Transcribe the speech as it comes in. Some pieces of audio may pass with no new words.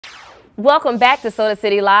Welcome back to Soda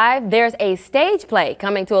City Live. There's a stage play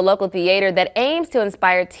coming to a local theater that aims to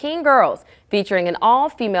inspire teen girls, featuring an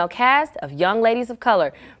all-female cast of young ladies of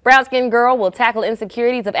color. Brown Skin Girl will tackle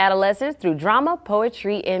insecurities of adolescents through drama,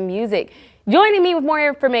 poetry, and music. Joining me with more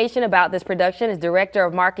information about this production is Director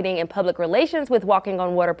of Marketing and Public Relations with Walking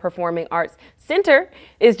on Water Performing Arts Center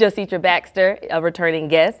is Jositra Baxter, a returning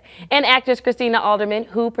guest, and actress Christina Alderman,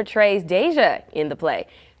 who portrays Deja in the play.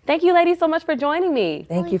 Thank you, ladies, so much for joining me.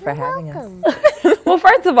 Thank you for having us. Well,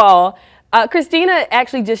 first of all, Christina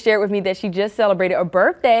actually just shared with me that she just celebrated a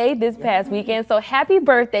birthday this past weekend. So happy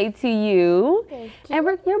birthday to you. Thank you.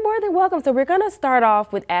 And you're more than welcome. So we're going to start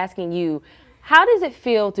off with asking you, how does it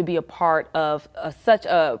feel to be a part of such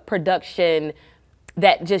a production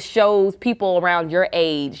that just shows people around your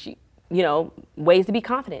age, you know, ways to be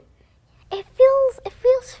confident? It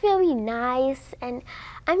feels very nice, and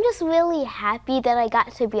I'm just really happy that I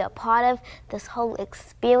got to be a part of this whole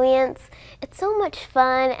experience. It's so much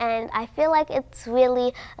fun, and I feel like it's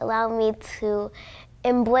really allowed me to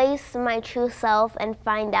embrace my true self and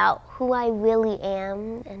find out who I really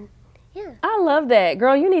am. And yeah. I love that.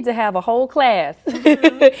 Girl, you need to have a whole class.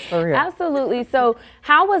 For real. Absolutely. So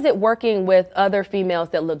how was it working with other females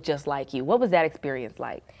that look just like you? What was that experience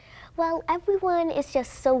like? Well, everyone is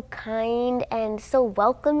just so kind and so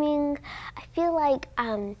welcoming. I feel like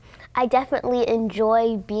I definitely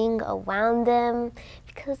enjoy being around them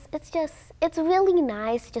because it's really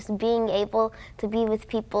nice just being able to be with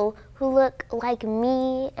people who look like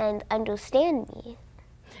me and understand me.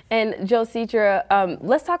 And Jositra,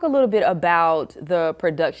 let's talk a little bit about the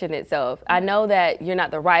production itself. I know that you're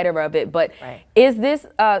not the writer of it, but is this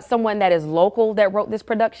someone that is local that wrote this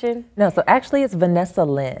production? No, so actually it's Vanessa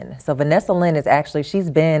Lynn. So Vanessa Lynn is actually, she's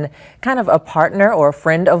been kind of a partner or a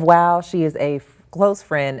friend of WOW. She is a close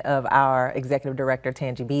friend of our executive director,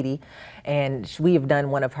 Tangie Brickhouse-Beaty, and we have done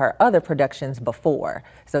one of her other productions before.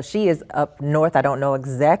 So she is up north. I don't know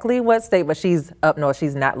exactly what state, but she's up north.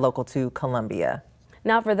 She's not local to Columbia.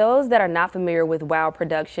 Now, for those that are not familiar with WOW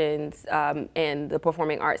Productions and the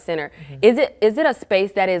Performing Arts Center, is it a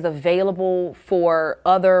space that is available for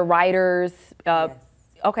other writers? Yes.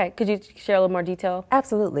 Okay, could you share a little more detail?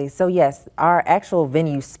 Absolutely. So yes, our actual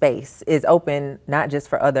venue space is open not just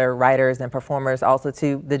for other writers and performers, also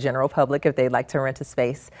to the general public if they'd like to rent a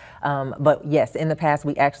space. But yes, in the past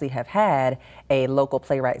we actually have had a local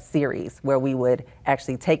playwright series where we would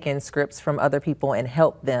actually take in scripts from other people and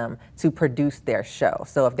help them to produce their show.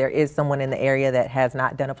 So if there is someone in the area that has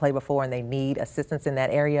not done a play before and they need assistance in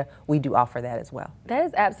that area, we do offer that as well. That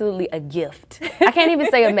is absolutely a gift. I can't even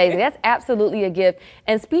say amazing. That's absolutely a gift.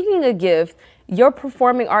 And speaking of gift, your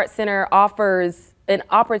Performing Arts Center offers an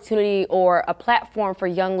opportunity or a platform for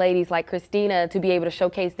young ladies like Christina to be able to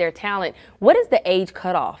showcase their talent. What is the age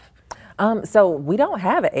cutoff? So we don't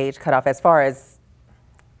have an age cutoff as far as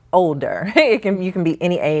older. You can be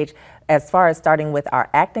any age. As far as starting with our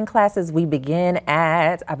acting classes, we begin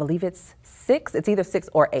at, I believe it's 6. It's either 6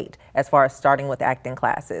 or 8 as far as starting with acting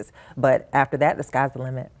classes. But after that, the sky's the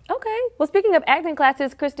limit. Okay. Well, speaking of acting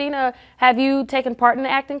classes, Christina, have you taken part in the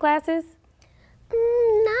acting classes?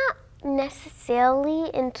 Not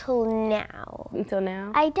necessarily until now. Until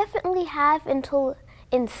now? I definitely have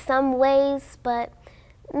in some ways, but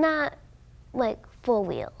not like for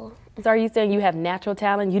real. So are you saying you have natural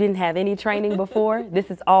talent? You didn't have any training before? This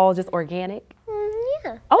is all just organic?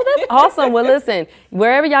 Yeah. Oh, that's awesome. Well, listen,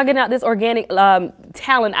 wherever y'all getting out this organic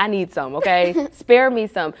talent, I need some, okay? Spare me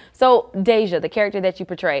some. So, Deja, the character that you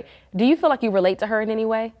portray, do you feel like you relate to her in any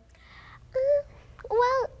way?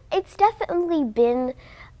 Well, it's definitely been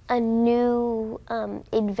a new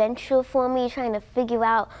adventure for me, trying to figure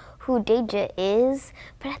out who Deja is.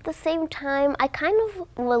 But at the same time, I kind of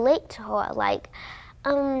relate to her. Like,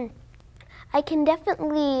 I can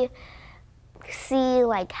definitely see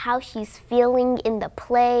like how she's feeling in the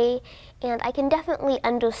play, and I can definitely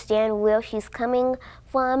understand where she's coming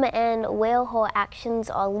from and where her actions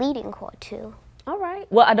are leading her to. All right.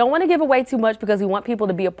 Well, I don't want to give away too much because we want people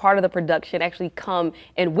to be a part of the production, actually come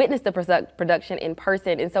and witness the production in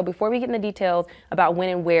person. And so before we get into details about when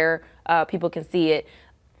and where people can see it,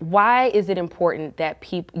 why is it important that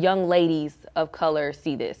young ladies of color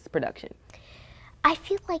see this production? I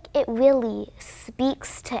feel like it really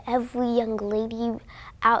speaks to every young lady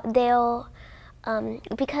out there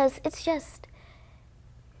because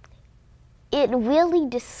it really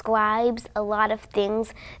describes a lot of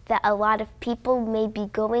things that a lot of people may be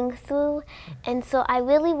going through. And so I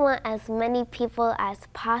really want as many people as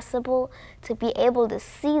possible to be able to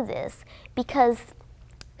see this because,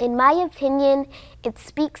 in my opinion, it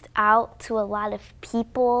speaks out to a lot of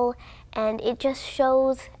people and it just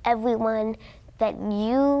shows everyone that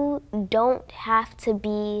you don't have to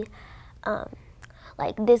be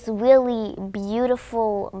like this really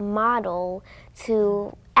beautiful model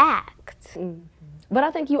to act. But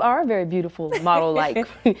I think you are a very beautiful model, like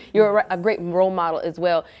you're a great role model as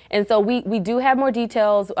well. And so we do have more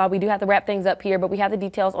details. We do have to wrap things up here, but we have the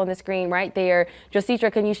details on the screen right there. Jositra,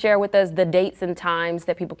 can you share with us the dates and times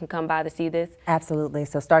that people can come by to see this? Absolutely.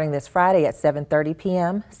 So starting this Friday at 7:30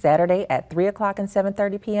 p.m., Saturday at 3 o'clock and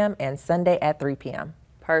 7:30 p.m., and Sunday at 3 p.m.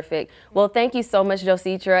 Perfect. Well, thank you so much,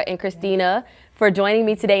 Jositra and Christina, for joining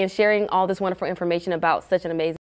me today and sharing all this wonderful information about such an amazing